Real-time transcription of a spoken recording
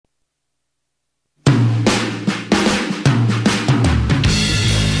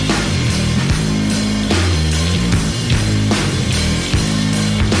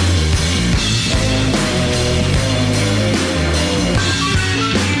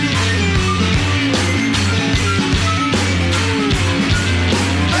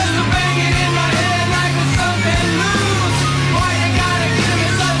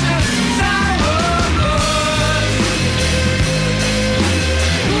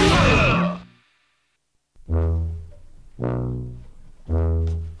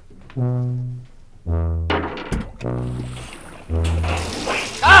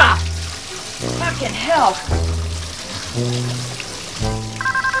hell?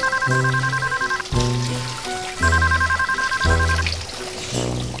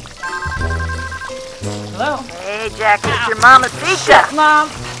 Hello? Hey, Jackie, it's your mama, Sita. Mom,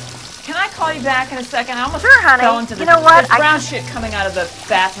 can I call you back in a second? I almost Sure, honey. fell into You know what? There's brown shit coming out of the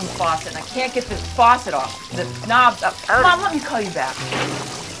bathroom faucet, and I can't get the faucet off. The knob up. Oh. Mom, let me call you back.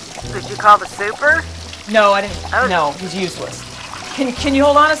 Did you call the super? No, I didn't. Oh. No, he's useless. Can you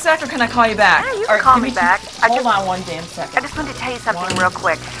hold on a sec, or can I call you back? Yeah, you can call me back. Hold on one damn second. I just wanted to tell you something real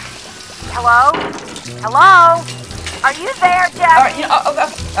quick. Hello? Hello? Are you there, Jackie? All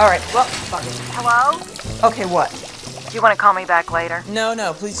right, all right. Well, fuck it. Hello? Okay, what? Do you want to call me back later?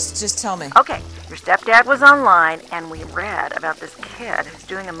 No, please just tell me. Okay, your stepdad was online, and we read about this kid who's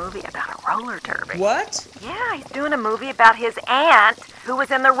doing a movie about a roller derby. What? Yeah, he's doing a movie about his aunt who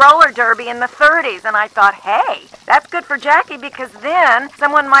was in the roller derby in the 30s, and I thought, hey, that's good for Jackie because then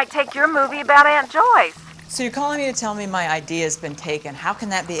someone might take your movie about Aunt Joyce. So you're calling me to tell me my idea's been taken. How can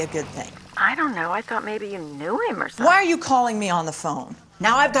that be a good thing? I don't know. I thought maybe you knew him or something. Why are you calling me on the phone?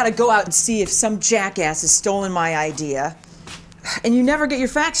 Now I've got to go out and see if some jackass has stolen my idea. And you never get your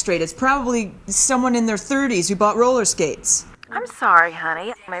facts straight. It's probably someone in their 30s who bought roller skates. I'm sorry,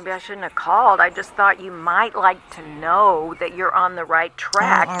 honey. Maybe I shouldn't have called. I just thought you might like to know that you're on the right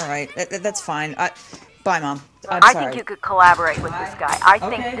track. Oh, all right. That's fine. Bye, Mom. I'm I sorry. think you could collaborate with this guy. I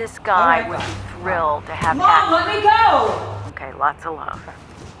think Okay. this guy All right. would be thrilled to have Mom, let me go! Okay, lots of love.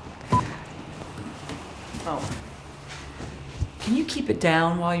 Oh. Can you keep it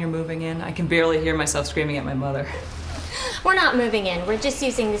down while you're moving in? I can barely hear myself screaming at my mother. We're not moving in. We're just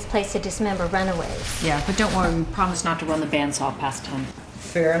using this place to dismember runaways. Yeah, but don't worry, we promise not to run the bandsaw past 10.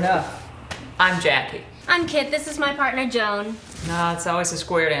 Fair enough. I'm Jackie. I'm Kit. This is my partner, Joan. No, it's always a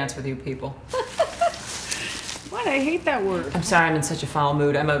square dance with you people. What? I hate that word. I'm sorry I'm in such a foul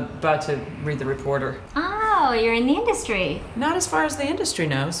mood. I'm about to read the reporter. Oh, you're in the industry. Not as far as the industry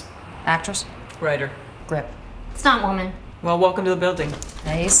knows. Actress? Writer. Grip. Stunt woman. Well, welcome to the building.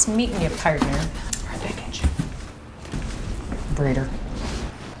 Nice meeting you, partner. Package. Breeder.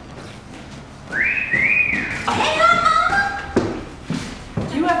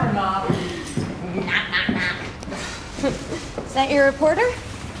 Do you ever knock? Is that your reporter?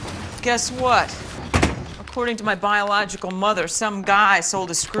 Guess what? According to my biological mother, some guy sold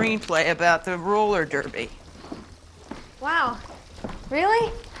a screenplay about the roller derby. Wow.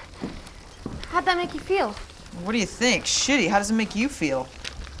 Really? How'd that make you feel? What do you think? Shitty. How does it make you feel?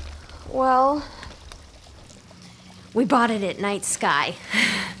 Well, we bought it at Night Sky.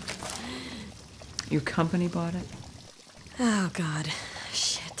 Your company bought it? Oh, God.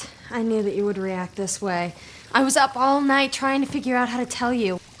 Shit. I knew that you would react this way. I was up all night trying to figure out how to tell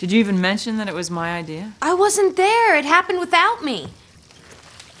you. Did you even mention that it was my idea? I wasn't there. It happened without me.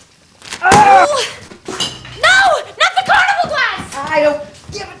 Oh! No! Not the carnival glass! I don't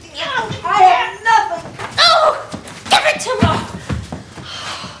give it to you. I have nothing. Oh! Give it to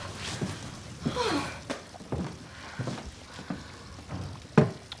me!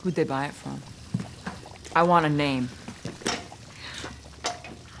 Who'd they buy it from? I want a name.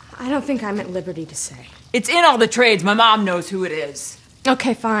 I don't think I'm at liberty to say. It's in all the trades. My mom knows who it is.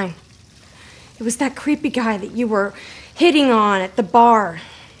 Okay, fine. It was that creepy guy that you were hitting on at the bar.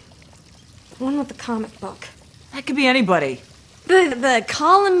 The one with the comic book. That could be anybody. The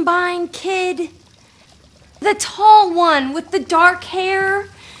Columbine kid. The tall one with the dark hair.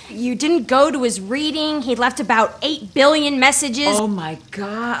 You didn't go to his reading. He left about 8 billion messages. Oh my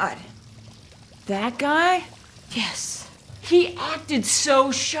God. That guy? Yes. He acted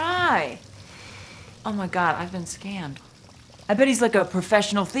so shy. Oh my God, I've been scammed. I bet he's like a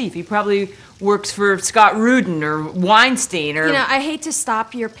professional thief. He probably works for Scott Rudin or Weinstein or... You know, I hate to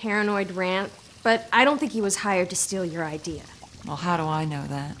stop your paranoid rant, but I don't think he was hired to steal your idea. Well, how do I know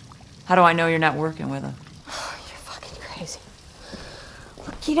that? How do I know you're not working with him? You're fucking crazy.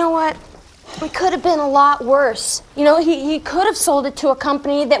 Look, you know what? It could have been a lot worse. You know, he could have sold it to a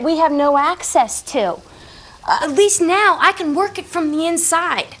company that we have no access to. At least now I can work it from the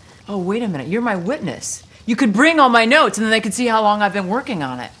inside. Oh, wait a minute. You're my witness. You could bring all my notes and then they could see how long I've been working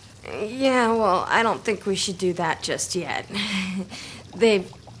on it. Yeah, well, I don't think we should do that just yet.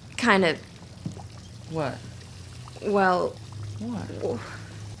 They've kind of... What? Well... What?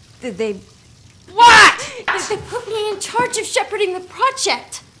 They... What? They put me in charge of shepherding the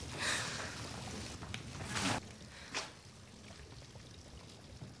project.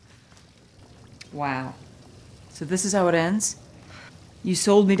 Wow. So this is how it ends? You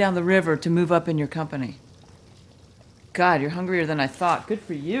sold me down the river to move up in your company. God, you're hungrier than I thought. Good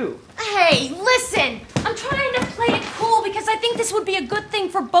for you. Hey, listen! I'm trying to play it cool because I think this would be a good thing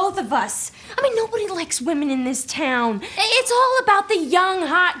for both of us. I mean, nobody likes women in this town. It's all about the young,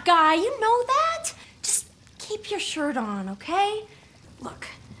 hot guy. You know that? Just keep your shirt on, okay? Look,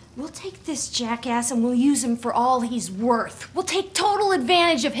 we'll take this jackass and we'll use him for all he's worth. We'll take total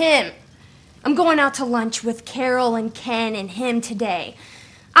advantage of him. I'm going out to lunch with Carol and Ken and him today.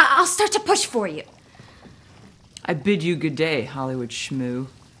 I'll start to push for you. I bid you good day, Hollywood schmoo.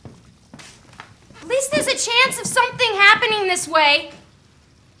 At least there's a chance of something happening this way.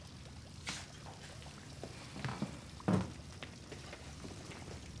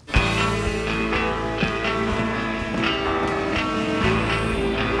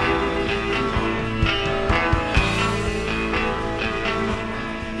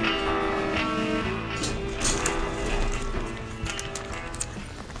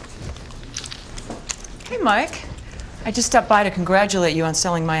 Hey, Mike. I just stopped by to congratulate you on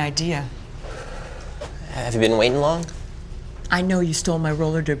selling my idea. Have you been waiting long? I know you stole my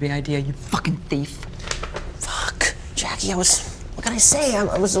roller derby idea, you fucking thief. Fuck. Jackie, what can I say?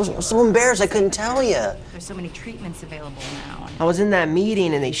 I was so embarrassed I couldn't tell you. There's so many treatments available now. I was in that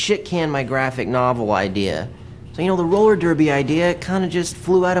meeting and they shit-canned my graphic novel idea. So, the roller derby idea kind of just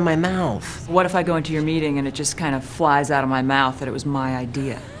flew out of my mouth. What if I go into your meeting and it just kind of flies out of my mouth that it was my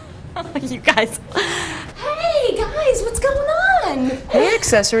idea? You guys. Hey, guys, what's going on? Hey,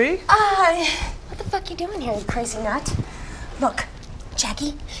 accessory. What the fuck you doing here, you crazy nut? Look,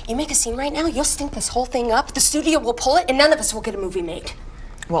 Jackie, you make a scene right now, you'll stink this whole thing up, the studio will pull it, and none of us will get a movie made.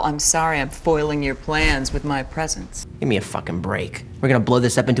 Well, I'm sorry I'm foiling your plans with my presence. Give me a fucking break. We're gonna blow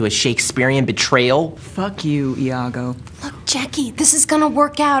this up into a Shakespearean betrayal? Fuck you, Iago. Look, Jackie, this is gonna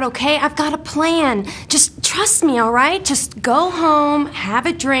work out, okay? I've got a plan. Just trust me, all right? Just go home, have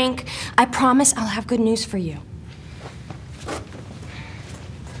a drink. I promise I'll have good news for you.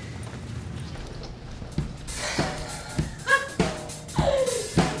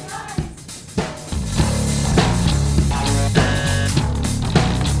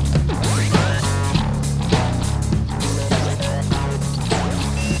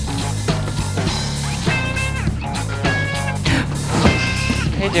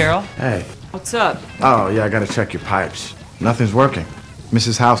 Hey, Daryl. Hey. What's up? Oh, yeah, I gotta check your pipes. Nothing's working.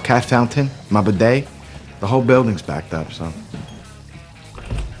 Mrs. House cat fountain, my bidet, the whole building's backed up, so.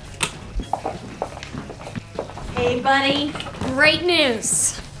 Hey, buddy. Great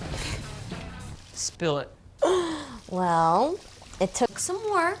news. Spill it. Well, it took some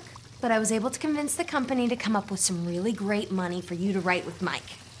work, but I was able to convince the company to come up with some really great money for you to write with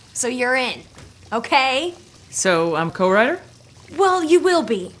Mike. So you're in, okay? So, I'm co-writer? Well, you will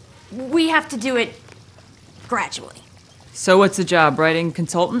be. We have to do it gradually. So what's the job, writing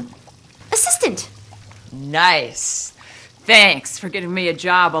consultant? Assistant. Nice. Thanks for getting me a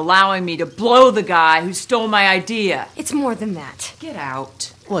job allowing me to blow the guy who stole my idea. It's more than that. Get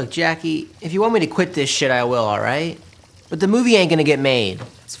out. Look, Jackie, if you want me to quit this shit, I will, all right? But the movie ain't gonna get made.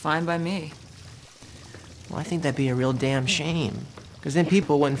 It's fine by me. Well, I think that'd be a real damn shame. Because then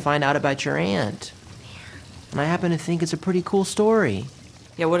people wouldn't find out about your aunt. And I happen to think it's a pretty cool story.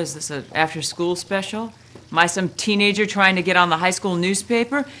 Yeah, what is this, an after-school special? Am I some teenager trying to get on the high school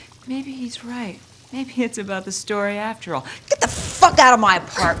newspaper? Maybe he's right. Maybe it's about the story after all. Get the fuck out of my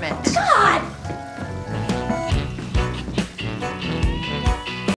apartment! God!